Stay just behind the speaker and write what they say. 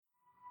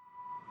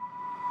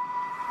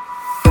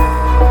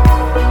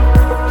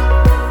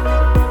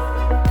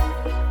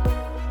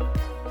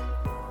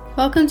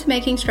Welcome to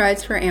Making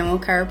Strides for Animal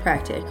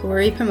Chiropractic, where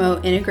we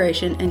promote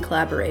integration and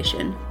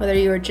collaboration. Whether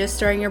you are just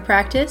starting your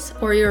practice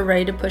or you are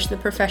ready to push the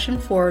profession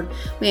forward,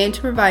 we aim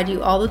to provide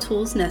you all the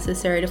tools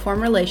necessary to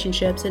form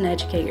relationships and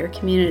educate your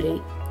community.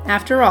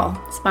 After all,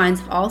 spines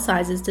of all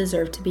sizes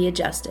deserve to be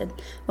adjusted.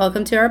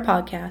 Welcome to our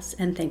podcast,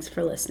 and thanks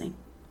for listening.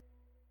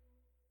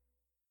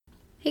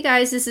 Hey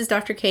guys, this is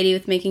Dr. Katie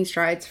with Making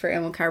Strides for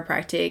Animal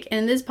Chiropractic, and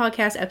in this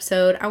podcast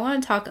episode, I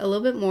want to talk a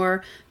little bit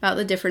more about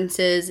the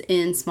differences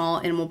in small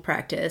animal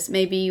practice.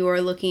 Maybe you are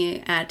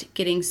looking at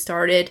getting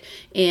started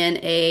in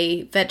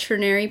a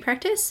veterinary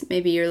practice,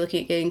 maybe you're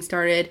looking at getting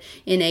started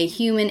in a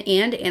human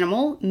and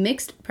animal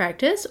mixed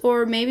practice,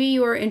 or maybe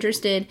you are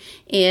interested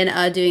in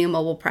doing a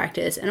mobile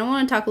practice, and I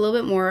want to talk a little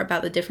bit more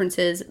about the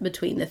differences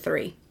between the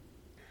three.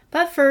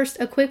 But first,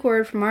 a quick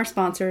word from our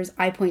sponsors,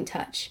 iPoint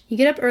Touch. You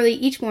get up early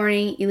each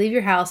morning, you leave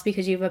your house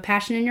because you have a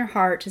passion in your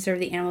heart to serve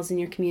the animals in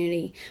your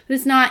community. But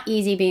it's not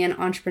easy being an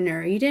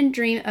entrepreneur. You didn't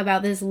dream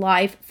about this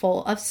life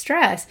full of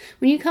stress.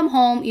 When you come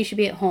home, you should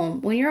be at home.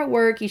 When you're at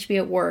work, you should be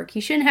at work.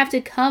 You shouldn't have to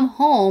come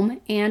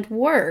home and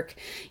work.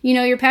 You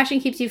know, your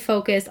passion keeps you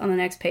focused on the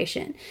next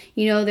patient.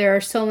 You know, there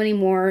are so many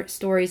more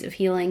stories of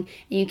healing,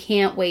 and you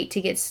can't wait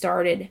to get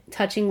started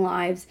touching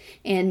lives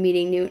and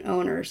meeting new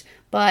owners.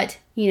 But,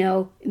 you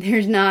know,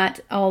 there's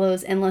not all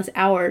those endless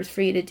hours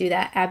for you to do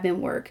that admin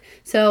work.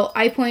 So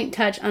iPoint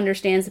Touch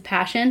understands the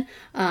passion,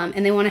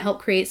 and they want to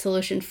help create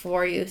solutions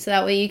for you. So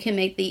that way you can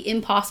make the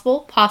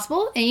impossible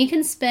possible, and you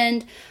can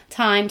spend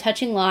time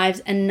touching lives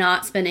and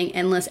not spending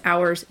endless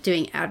hours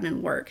doing admin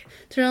work.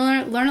 To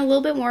learn a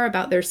little bit more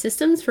about their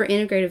systems for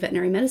integrative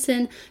veterinary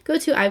medicine, go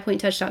to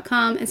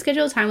iPointTouch.com and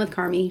schedule a time with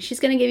Carmi. She's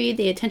going to give you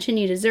the attention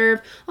you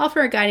deserve,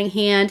 offer a guiding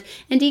hand,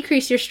 and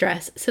decrease your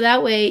stress. So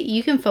that way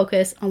you can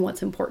focus on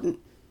what's important.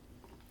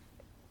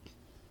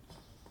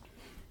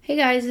 Hey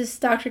guys, this is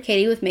Dr.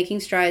 Katie with Making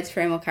Strides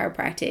for Animal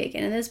Chiropractic,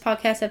 and in this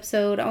podcast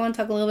episode, I want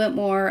to talk a little bit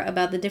more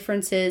about the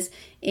differences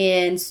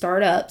in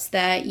startups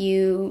that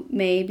you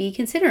may be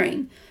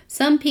considering.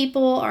 Some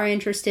people are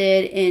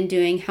interested in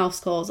doing house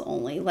calls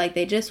only, like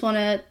they just want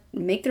to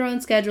make their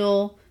own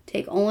schedule,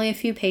 take only a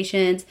few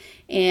patients,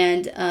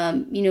 and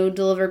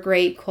deliver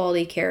great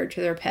quality care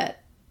to their pet.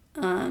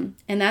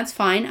 And that's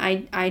fine.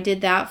 I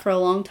did that for a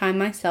long time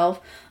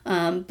myself,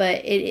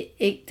 but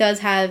it does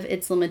have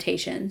its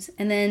limitations.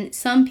 And then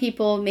some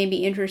people may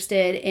be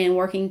interested in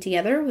working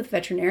together with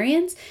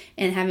veterinarians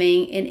and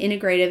having an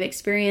integrative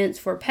experience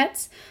for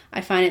pets. I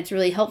find it's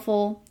really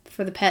helpful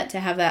for the pet to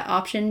have that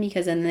option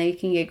because then they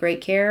can get great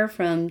care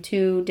from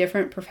two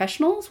different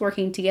professionals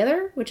working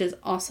together, which is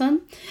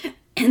awesome.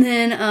 And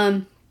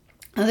then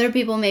other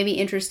people may be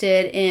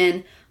interested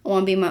in, I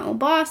want to be my own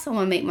boss, I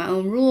want to make my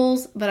own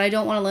rules, but I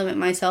don't want to limit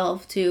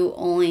myself to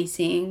only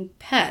seeing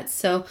pets.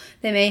 So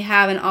they may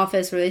have an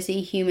office where they see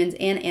humans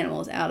and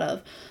animals out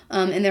of.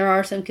 And there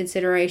are some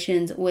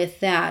considerations with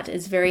that.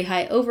 It's very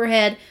high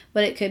overhead,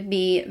 but it could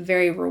be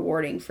very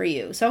rewarding for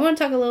you. So I want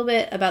to talk a little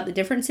bit about the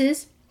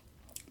differences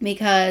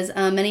because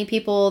many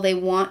people, they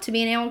want to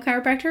be an animal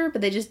chiropractor,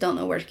 but they just don't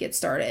know where to get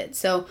started.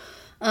 So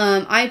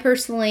I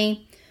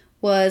personally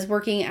was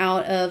working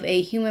out of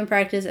a human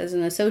practice as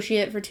an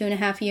associate for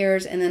 2.5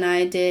 years, and then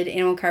I did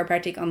animal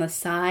chiropractic on the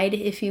side,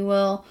 if you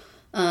will,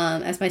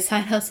 as my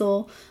side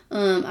hustle.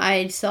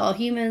 I saw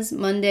humans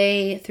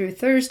Monday through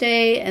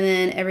Thursday, and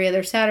then every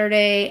other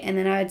Saturday, and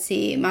then I'd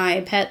see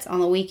my pets on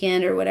the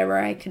weekend or whatever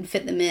I could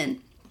fit them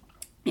in.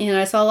 And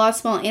I saw a lot of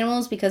small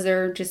animals because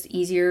they're just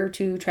easier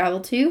to travel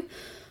to.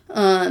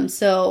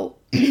 So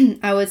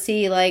I would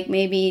see like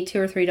maybe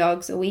 2 or 3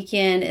 dogs a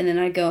weekend, and then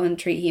I'd go and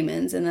treat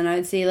humans, and then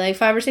I'd see like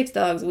 5 or 6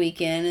 dogs a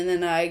weekend, and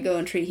then I'd go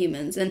and treat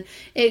humans. And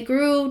it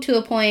grew to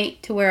a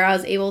point to where I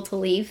was able to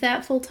leave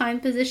that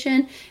full-time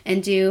position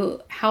and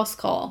do house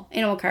call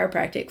animal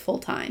chiropractic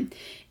full-time.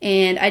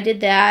 And I did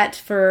that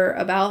for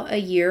about a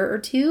year or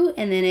two,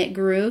 and then it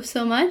grew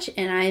so much,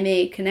 and I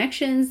made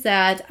connections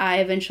that I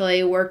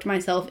eventually worked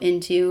myself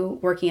into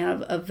working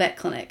out of a vet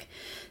clinic.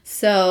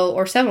 So,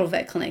 or several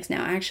vet clinics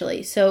now,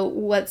 actually. So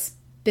what's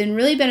been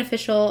really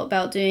beneficial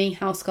about doing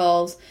house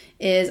calls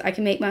is I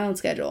can make my own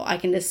schedule. I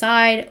can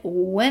decide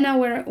what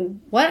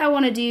I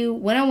want to do,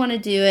 when I want to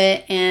do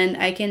it, and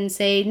I can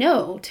say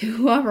no to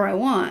whoever I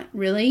want,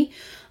 really,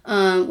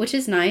 which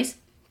is nice.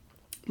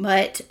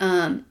 But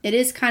it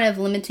is kind of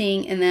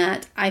limiting in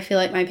that I feel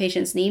like my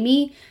patients need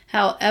me.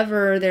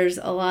 However, there's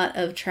a lot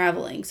of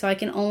traveling, so I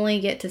can only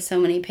get to so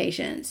many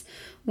patients.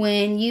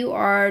 When you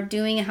are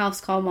doing a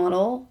house call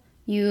model,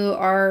 you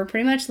are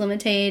pretty much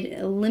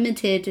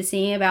limited to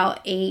seeing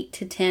about 8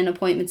 to 10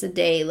 appointments a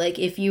day, like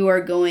if you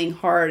are going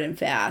hard and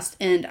fast.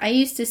 And I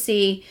used to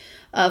see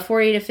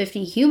 40 to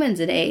 50 humans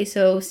a day,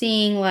 so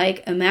seeing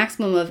like a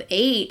maximum of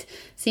 8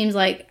 seems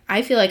like,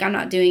 I feel like I'm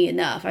not doing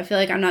enough. I feel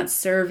like I'm not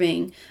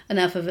serving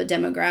enough of a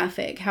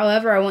demographic.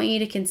 However, I want you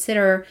to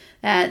consider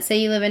that, say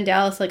you live in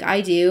Dallas like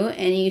I do,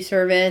 and you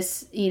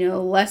service,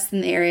 less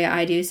than the area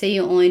I do. Say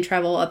you only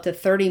travel up to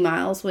 30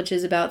 miles, which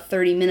is about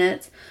 30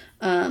 minutes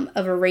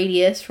of a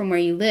radius from where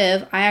you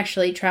live. I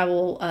actually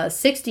travel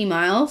 60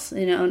 miles,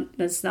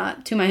 that's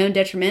not to my own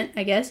detriment,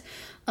 I guess.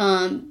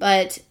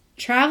 But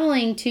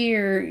traveling to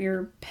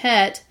your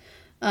pet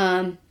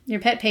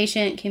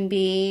patient can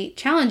be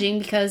challenging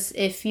because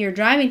if you're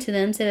driving to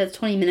them, say that's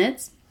 20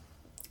 minutes,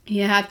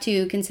 you have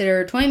to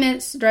consider 20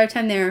 minutes drive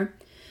time there,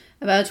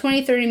 about a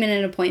 20-30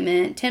 minute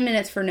appointment, 10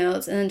 minutes for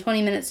notes, and then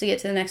 20 minutes to get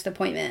to the next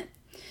appointment.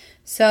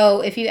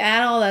 So if you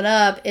add all that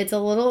up, it's a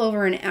little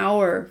over an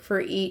hour for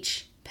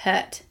each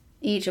pet,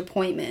 each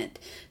appointment.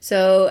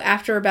 So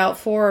after about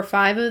 4 or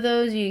 5 of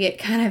those, you get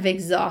kind of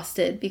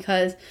exhausted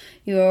because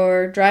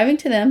you're driving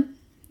to them.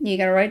 You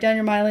got to write down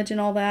your mileage and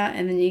all that,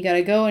 and then you got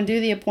to go and do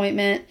the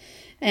appointment.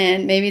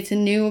 And maybe it's a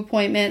new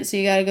appointment, so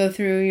you got to go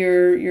through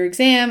your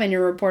exam and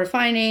your report of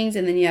findings,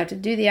 and then you have to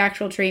do the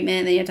actual treatment,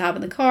 and then you have to hop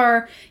in the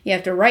car. You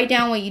have to write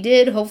down what you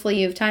did. Hopefully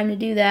you have time to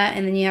do that,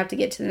 and then you have to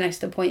get to the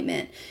next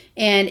appointment.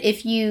 And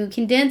if you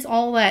condense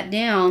all that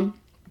down,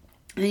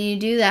 and you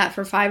do that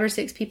for 5 or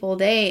 6 people a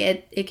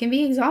day, it can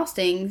be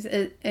exhausting,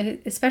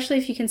 especially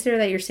if you consider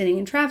that you're sitting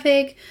in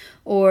traffic,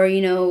 or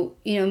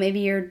maybe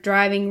you're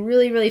driving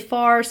really, really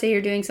far. Say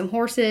you're doing some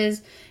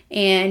horses,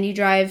 and you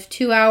drive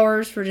 2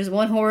 hours for just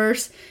one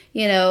horse,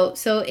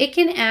 so it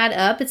can add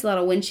up. It's a lot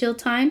of windshield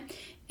time.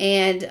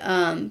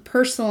 And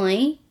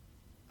personally,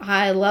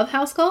 I love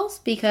house calls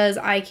because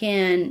I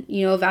can,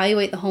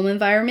 evaluate the home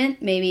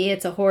environment. Maybe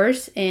it's a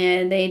horse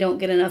and they don't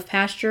get enough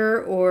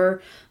pasture,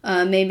 or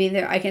maybe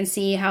I can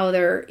see how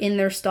they're in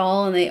their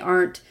stall and they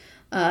aren't,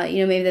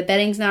 maybe the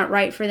bedding's not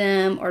right for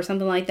them or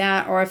something like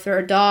that. Or if they're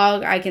a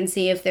dog, I can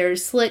see if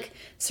there's slick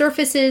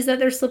surfaces that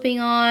they're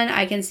slipping on.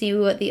 I can see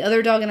what the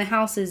other dog in the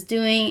house is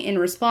doing in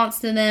response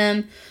to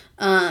them.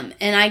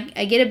 And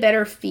I get a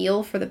better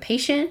feel for the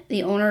patient.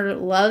 The owner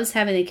loves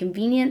having the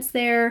convenience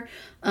there.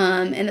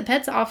 And the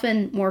pet's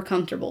often more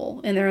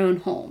comfortable in their own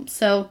home.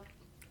 So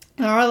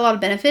there are a lot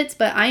of benefits,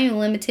 but I am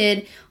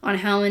limited on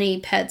how many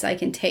pets I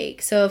can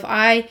take. So if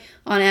I,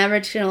 on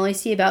average, can only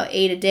see about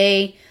 8 a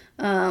day,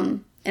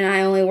 and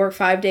I only work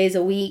 5 days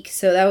a week,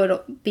 so that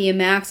would be a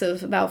max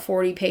of about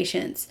 40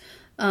 patients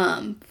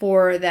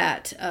for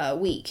that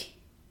week.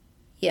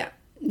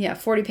 Yeah,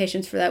 40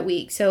 patients for that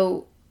week.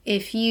 So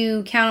if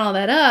you count all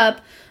that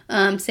up,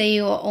 say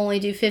you only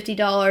do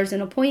 $50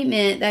 an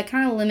appointment, that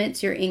kind of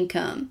limits your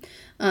income.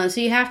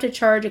 So you have to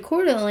charge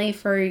accordingly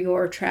for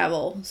your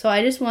travel. So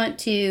I just want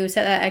to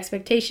set that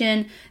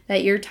expectation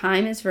that your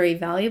time is very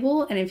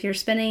valuable. And if you're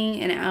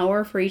spending an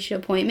hour for each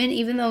appointment,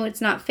 even though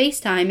it's not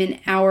FaceTime, an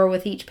hour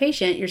with each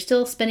patient, you're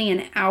still spending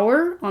an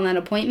hour on that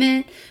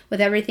appointment with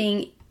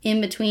everything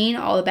in between,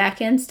 all the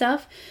back end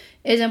stuff.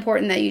 It is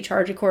important that you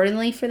charge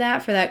accordingly for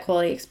that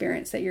quality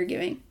experience that you're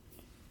giving.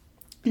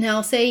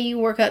 Now, say you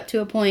work up to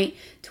a point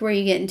to where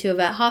you get into a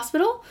vet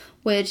hospital,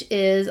 which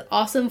is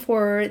awesome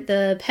for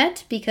the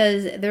pet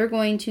because they're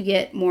going to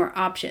get more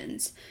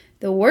options.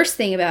 The worst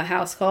thing about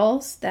house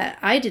calls that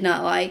I did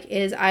not like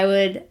is I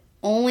would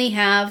only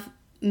have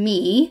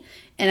me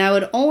and I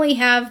would only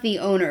have the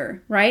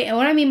owner, right? And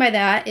what I mean by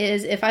that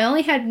is if I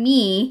only had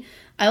me,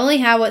 I only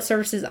have what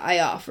services I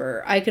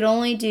offer. I could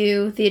only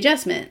do the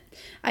adjustment.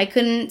 I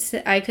couldn't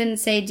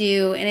say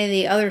do any of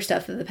the other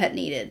stuff that the pet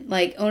needed.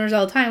 Like owners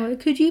all the time,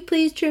 could you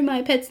please trim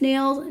my pet's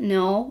nails?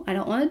 No, I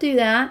don't want to do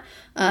that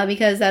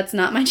because that's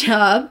not my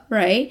job,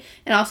 right?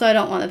 And also I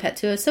don't want the pet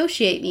to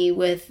associate me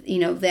with,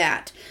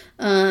 that.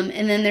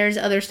 And then there's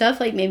other stuff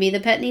like maybe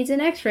the pet needs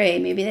an x-ray.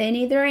 Maybe they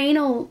need their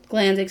anal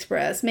glands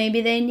expressed.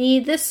 Maybe they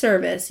need this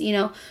service,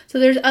 So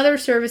there's other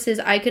services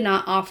I could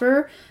not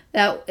offer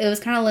that it was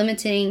kind of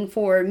limiting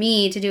for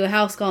me to do a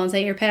house call and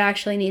say your pet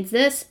actually needs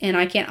this and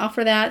I can't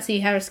offer that, so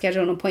you have to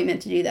schedule an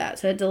appointment to do that.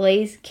 So it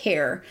delays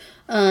care.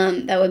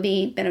 That would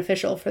be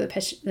beneficial for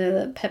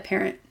the pet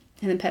parent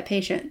and the pet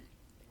patient.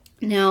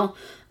 Now,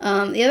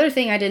 the other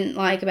thing I didn't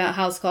like about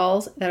house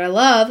calls that I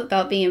love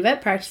about being in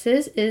vet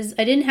practices is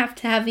I didn't have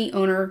to have the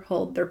owner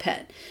hold their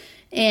pet.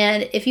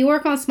 And if you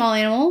work on small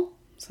animal,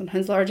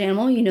 sometimes large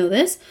animal, you know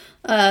this,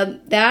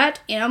 that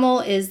animal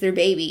is their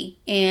baby.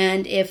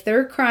 And if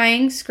they're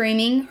crying,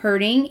 screaming,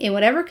 hurting in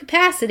whatever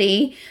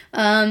capacity,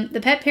 the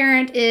pet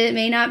parent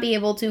may not be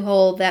able to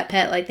hold that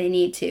pet like they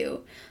need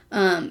to.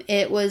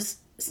 It was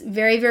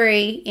very,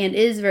 very, and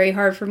is very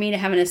hard for me to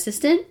have an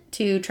assistant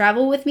to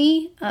travel with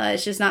me.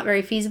 It's just not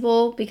very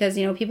feasible because,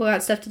 people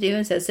got stuff to do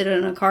instead of sitting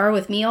in a car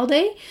with me all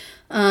day.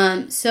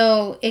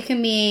 So it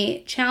can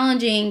be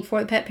challenging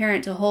for the pet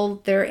parent to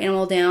hold their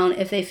animal down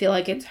if they feel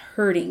like it's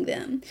hurting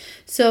them.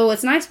 So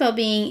what's nice about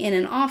being in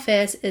an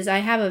office is I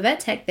have a vet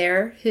tech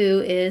there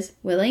who is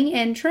willing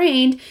and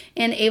trained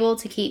and able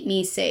to keep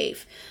me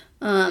safe.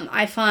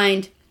 I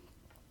find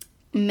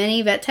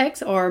many vet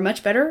techs are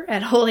much better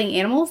at holding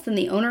animals than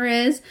the owner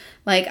is.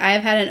 Like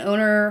I've had an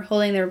owner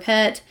holding their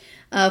pet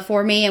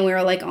for me, and we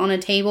were like on a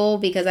table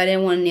because I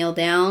didn't want to kneel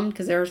down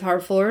because there was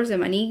hard floors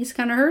and my knees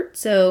kind of hurt.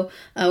 So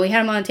we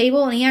had him on a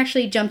table, and he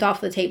actually jumped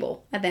off the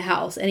table at the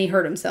house and he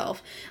hurt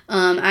himself.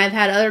 I've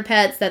had other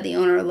pets that the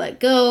owner let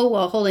go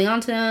while holding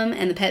on to them,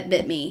 and the pet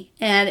bit me.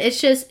 And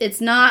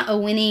it's not a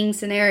winning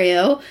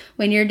scenario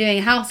when you're doing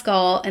a house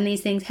call and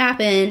these things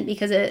happen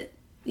because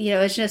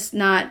it's just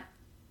not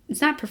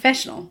it's not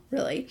professional,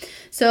 really.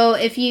 So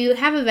if you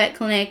have a vet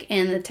clinic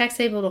and the tech's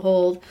able to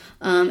hold,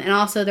 and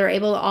also they're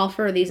able to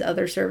offer these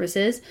other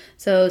services.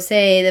 So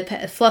say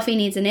Fluffy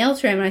needs a nail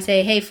trim, and I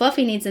say, hey,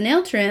 Fluffy needs a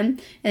nail trim,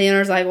 and the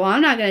owner's like, well,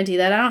 I'm not going to do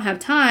that. I don't have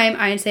time.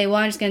 I say, well,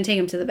 I'm just going to take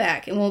him to the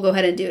back, and we'll go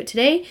ahead and do it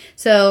today.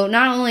 So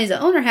not only is the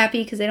owner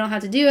happy because they don't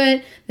have to do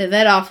it, the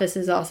vet office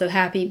is also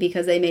happy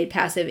because they made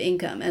passive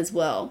income as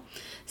well.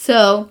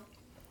 So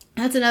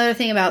that's another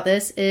thing about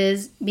this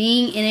is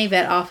being in a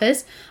vet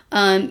office.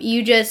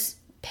 You just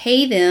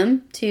pay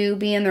them to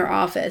be in their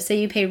office.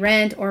 Say you pay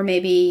rent or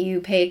maybe you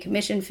pay a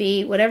commission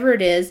fee, whatever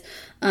it is.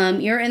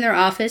 You're in their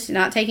office, you're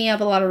not taking up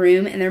a lot of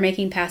room, and they're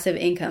making passive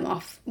income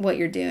off what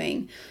you're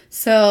doing.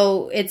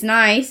 So it's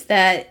nice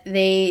that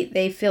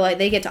they feel like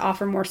they get to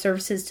offer more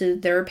services to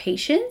their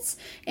patients,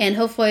 and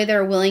hopefully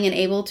they're willing and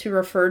able to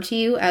refer to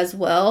you as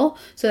well.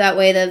 So that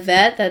way the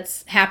vet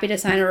that's happy to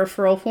sign a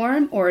referral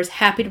form or is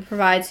happy to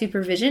provide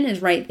supervision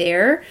is right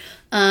there.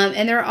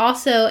 And they're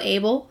also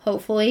able,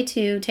 hopefully,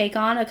 to take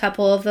on a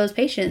couple of those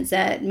patients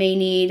that may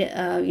need,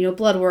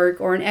 blood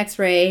work or an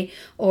x-ray,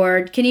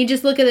 or can you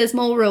just look at this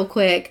mole real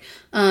quick?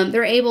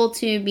 They're able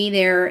to be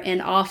there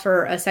and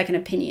offer a second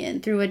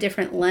opinion through a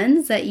different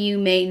lens that you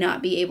may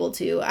not be able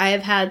to. I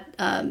have had,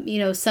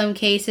 some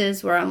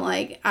cases where I'm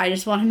like, I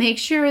just want to make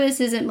sure this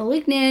isn't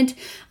malignant.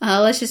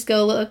 Let's just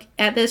go look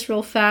at this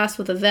real fast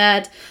with a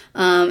vet.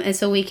 And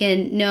so we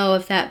can know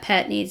if that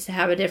pet needs to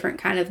have a different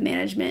kind of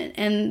management.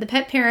 And the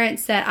pet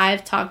parents that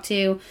I've talked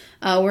to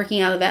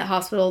working out of the vet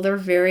hospital, they're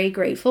very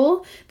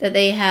grateful that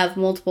they have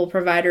multiple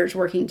providers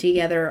working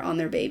together on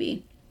their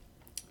baby.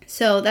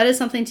 So that is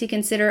something to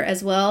consider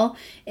as well.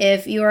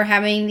 If you are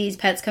having these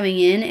pets coming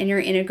in and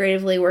you're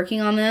integratively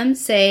working on them,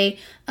 say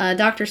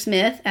Dr.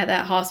 Smith at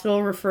that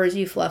hospital refers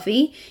you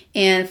Fluffy,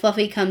 and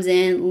Fluffy comes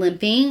in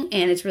limping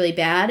and it's really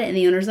bad, and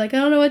the owner's like, I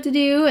don't know what to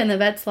do, and the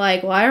vet's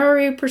like, well, I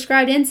already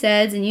prescribed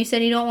NSAIDs and you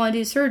said you don't want to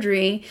do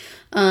surgery.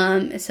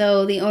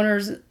 So the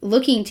owner's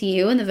looking to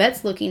you and the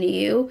vet's looking to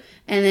you,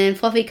 and then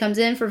Fluffy comes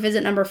in for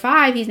visit number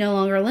 5, he's no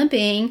longer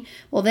limping.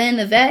 Well, then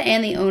the vet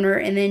and the owner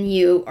and then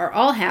you are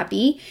all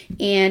happy,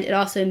 and it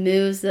also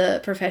moves the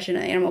profession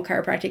of animal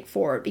chiropractic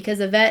forward because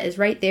the vet is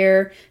right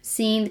there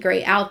seeing the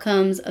great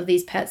outcomes of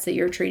these pets that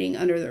you're treating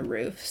under their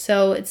roof.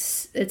 So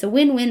it's a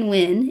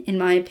win-win-win in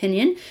my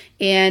opinion,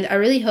 and I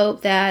really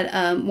hope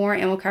that more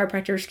animal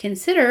chiropractors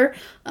consider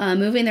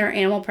moving their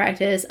animal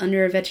practice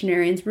under a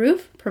veterinarian's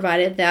roof,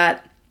 provided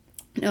that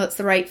it's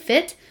the right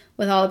fit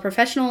with all the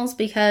professionals,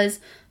 because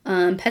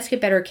pets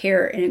get better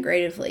care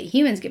integratively.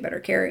 Humans get better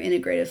care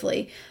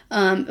integratively.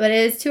 But it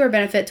is to our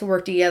benefit to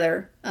work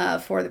together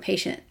for the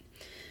patient.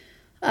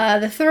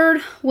 The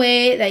third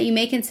way that you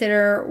may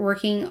consider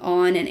working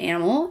on an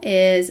animal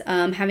is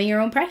having your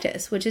own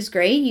practice, which is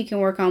great. You can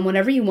work on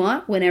whatever you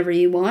want, whenever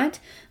you want,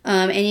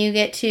 and you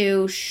get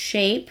to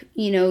shape,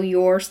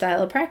 your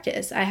style of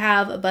practice. I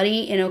have a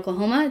buddy in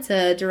Oklahoma. It's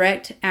a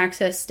direct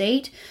access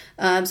state,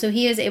 so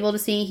he is able to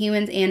see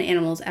humans and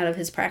animals out of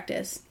his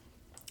practice.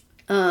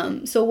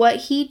 So what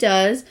he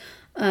does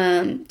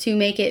to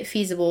make it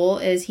feasible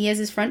is he has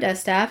his front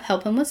desk staff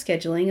help him with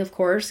scheduling, of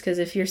course, because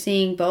if you're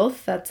seeing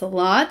both, that's a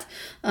lot.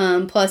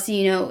 Plus,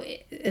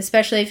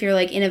 especially if you're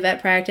like in a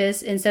vet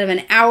practice, instead of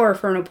an hour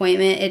for an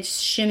appointment, it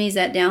shimmies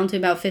that down to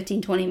about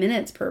 15-20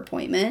 minutes per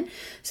appointment.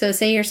 So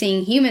say you're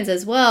seeing humans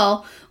as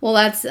well,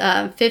 that's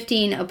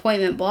 15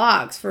 appointment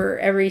blocks for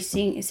every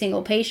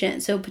single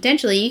patient. So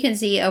potentially you can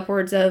see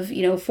upwards of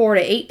 4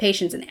 to 8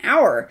 patients an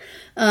hour.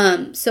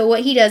 So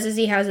what he does is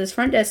he has his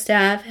front desk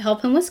staff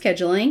help him with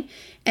scheduling,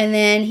 and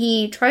then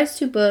he tries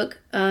to book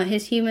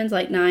his humans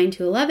like 9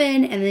 to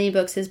 11, and then he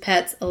books his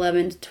pets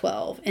 11 to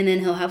 12, and then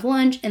he'll have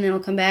lunch, and then he'll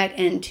come back,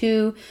 and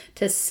 2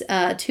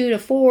 to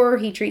 4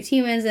 he treats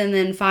humans, and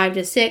then 5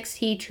 to 6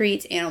 he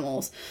treats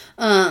animals.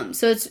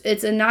 So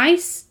it's a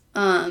nice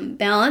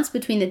balance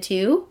between the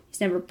two. He's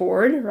never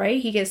bored,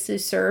 right? He gets to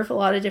serve a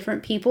lot of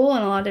different people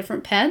and a lot of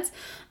different pets.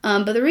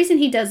 But the reason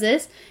he does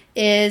this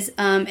is it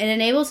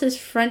enables his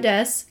front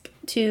desk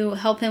to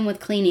help him with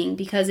cleaning,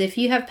 because if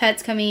you have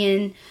pets coming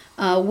in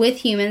with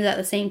humans at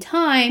the same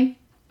time,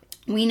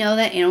 we know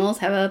that animals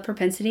have a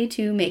propensity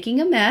to making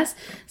a mess.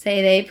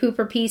 Say they poop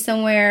or pee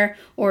somewhere,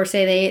 or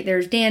say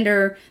there's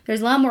dander.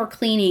 There's a lot more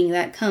cleaning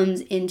that comes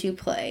into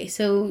play.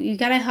 So you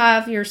got to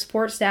have your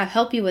support staff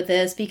help you with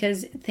this,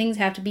 because things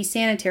have to be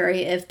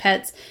sanitary if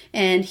pets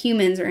and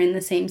humans are in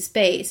the same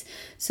space.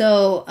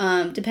 So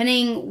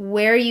depending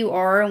where you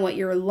are and what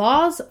your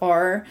laws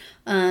are,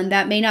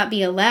 that may not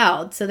be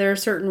allowed. So there are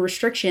certain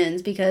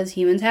restrictions because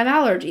humans have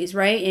allergies,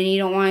 right? And you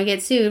don't want to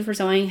get sued for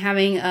someone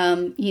having,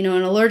 an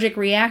allergic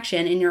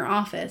reaction in your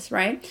office,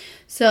 right?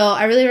 So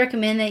I really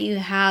recommend that you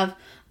have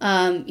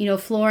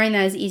flooring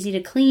that is easy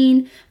to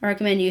clean. I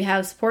recommend you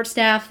have support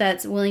staff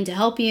that's willing to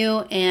help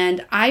you.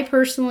 And I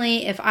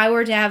personally, if I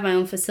were to have my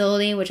own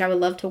facility, which I would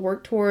love to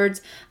work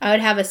towards, I would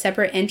have a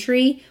separate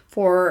entry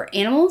for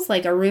animals,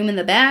 like a room in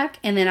the back,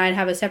 and then I'd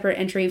have a separate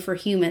entry for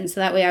humans. So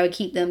that way I would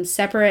keep them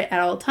separate at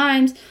all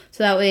times.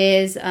 So that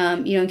way is,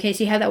 in case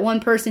you have that one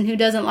person who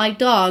doesn't like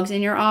dogs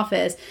in your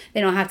office,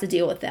 they don't have to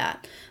deal with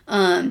that.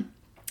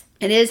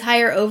 It is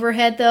higher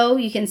overhead though.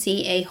 You can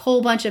see a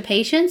whole bunch of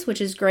patients,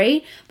 which is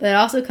great, but it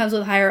also comes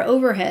with higher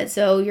overhead.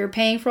 So you're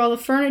paying for all the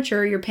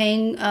furniture, you're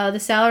paying the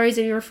salaries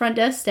of your front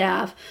desk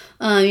staff,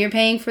 you're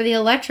paying for the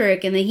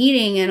electric and the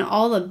heating and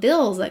all the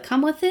bills that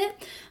come with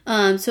it.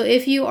 So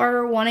if you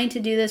are wanting to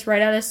do this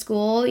right out of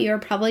school, you're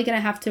probably going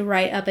to have to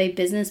write up a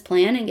business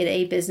plan and get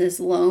a business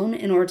loan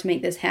in order to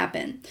make this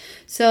happen.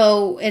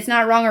 So it's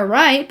not wrong or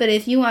right, but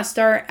if you want to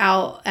start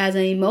out as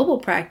a mobile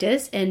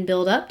practice and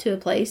build up to a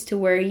place to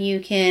where you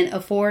can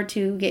afford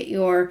to get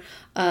your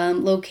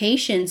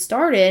location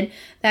started,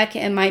 that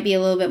might be a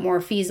little bit more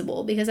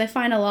feasible, because I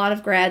find a lot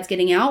of grads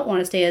getting out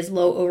want to stay as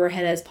low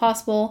overhead as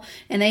possible,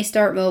 and they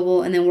start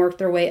mobile and then work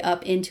their way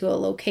up into a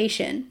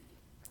location.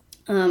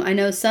 I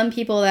know some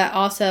people that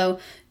also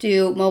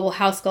do mobile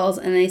house calls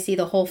and they see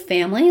the whole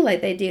family, like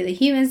they do the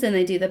humans and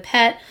they do the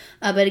pet.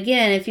 But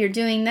again, if you're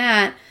doing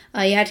that,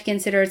 you have to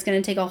consider it's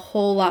going to take a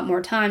whole lot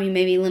more time. You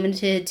may be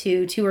limited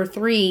to 2 or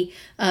 3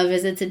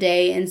 visits a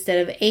day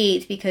instead of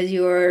 8 because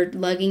you're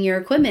lugging your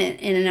equipment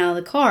in and out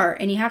of the car,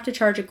 and you have to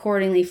charge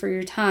accordingly for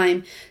your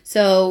time.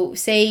 So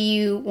say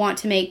you want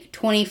to make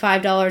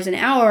 $25 an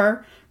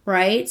hour,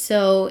 right?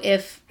 So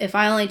if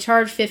I only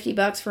charge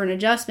 $50 for an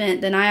adjustment,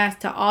 then I have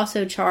to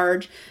also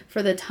charge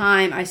for the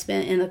time I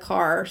spent in the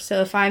car.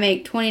 So if I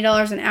make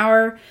 $20 an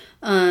hour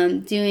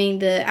doing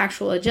the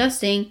actual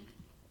adjusting,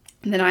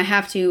 then I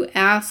have to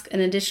ask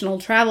an additional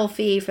travel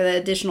fee for the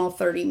additional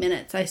 30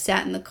 minutes I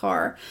sat in the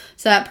car.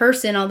 So that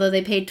person, although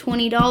they paid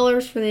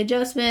 $20 for the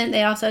adjustment,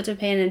 they also have to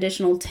pay an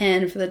additional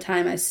 $10 for the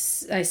time I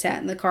sat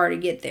in the car to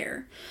get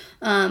there.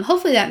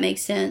 Hopefully that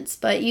makes sense,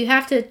 but you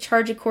have to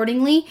charge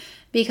accordingly,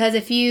 because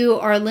if you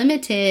are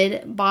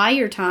limited by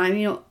your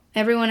time,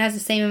 everyone has the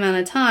same amount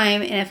of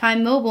time. And if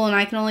I'm mobile and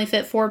I can only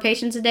fit 4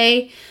 patients a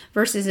day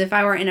versus if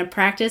I were in a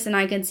practice and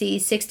I can see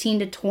 16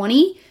 to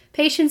 20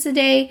 patients a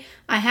day,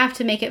 I have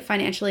to make it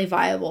financially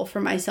viable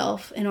for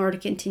myself in order to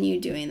continue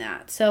doing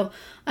that. So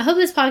I hope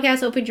this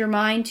podcast opened your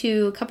mind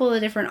to a couple of the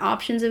different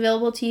options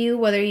available to you,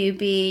 whether you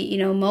be,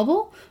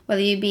 mobile,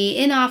 whether you be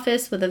in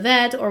office with a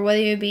vet, or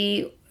whether you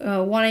be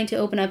wanting to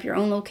open up your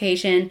own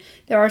location.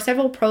 There are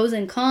several pros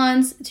and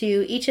cons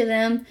to each of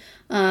them.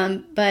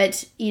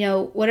 But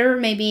whatever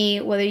it may be,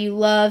 whether you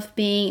love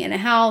being in a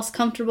house,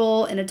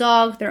 comfortable in a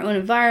dog, their own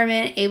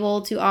environment,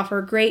 able to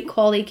offer great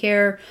quality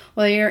care,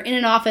 whether you're in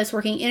an office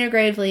working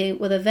integratively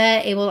with a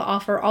vet, able to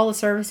offer all the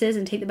services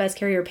and take the best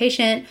care of your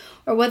patient,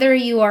 or whether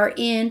you are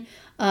in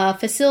a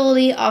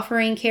facility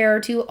offering care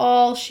to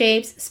all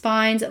shapes,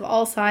 spines of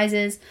all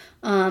sizes,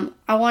 I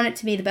want it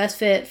to be the best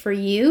fit for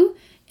you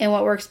and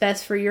what works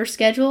best for your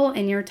schedule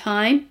and your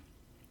time.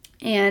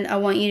 And I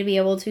want you to be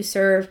able to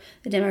serve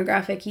the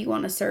demographic you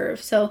want to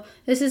serve. So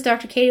this is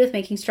Dr. Katie with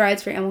Making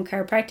Strides for Animal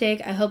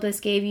Chiropractic. I hope this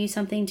gave you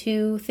something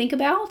to think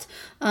about.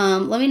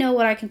 Let me know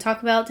what I can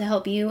talk about to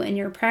help you in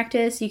your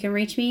practice. You can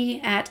reach me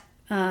at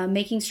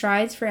Making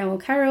Strides for Animal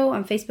Chiro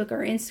on Facebook or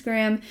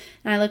Instagram.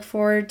 And I look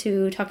forward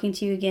to talking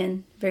to you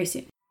again very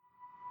soon.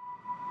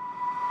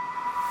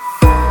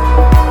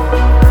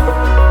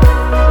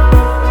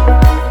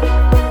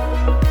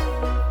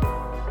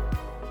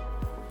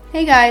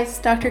 Hey guys,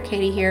 Dr.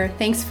 Katie here.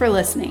 Thanks for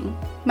listening.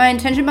 My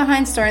intention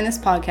behind starting this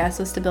podcast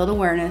was to build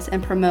awareness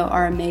and promote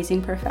our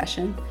amazing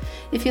profession.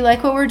 If you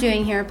like what we're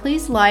doing here,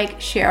 please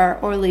like, share,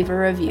 or leave a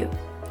review.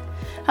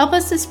 Help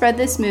us to spread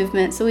this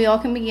movement so we all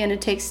can begin to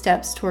take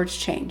steps towards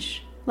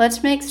change.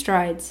 Let's make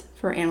strides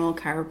for animal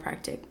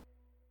chiropractic.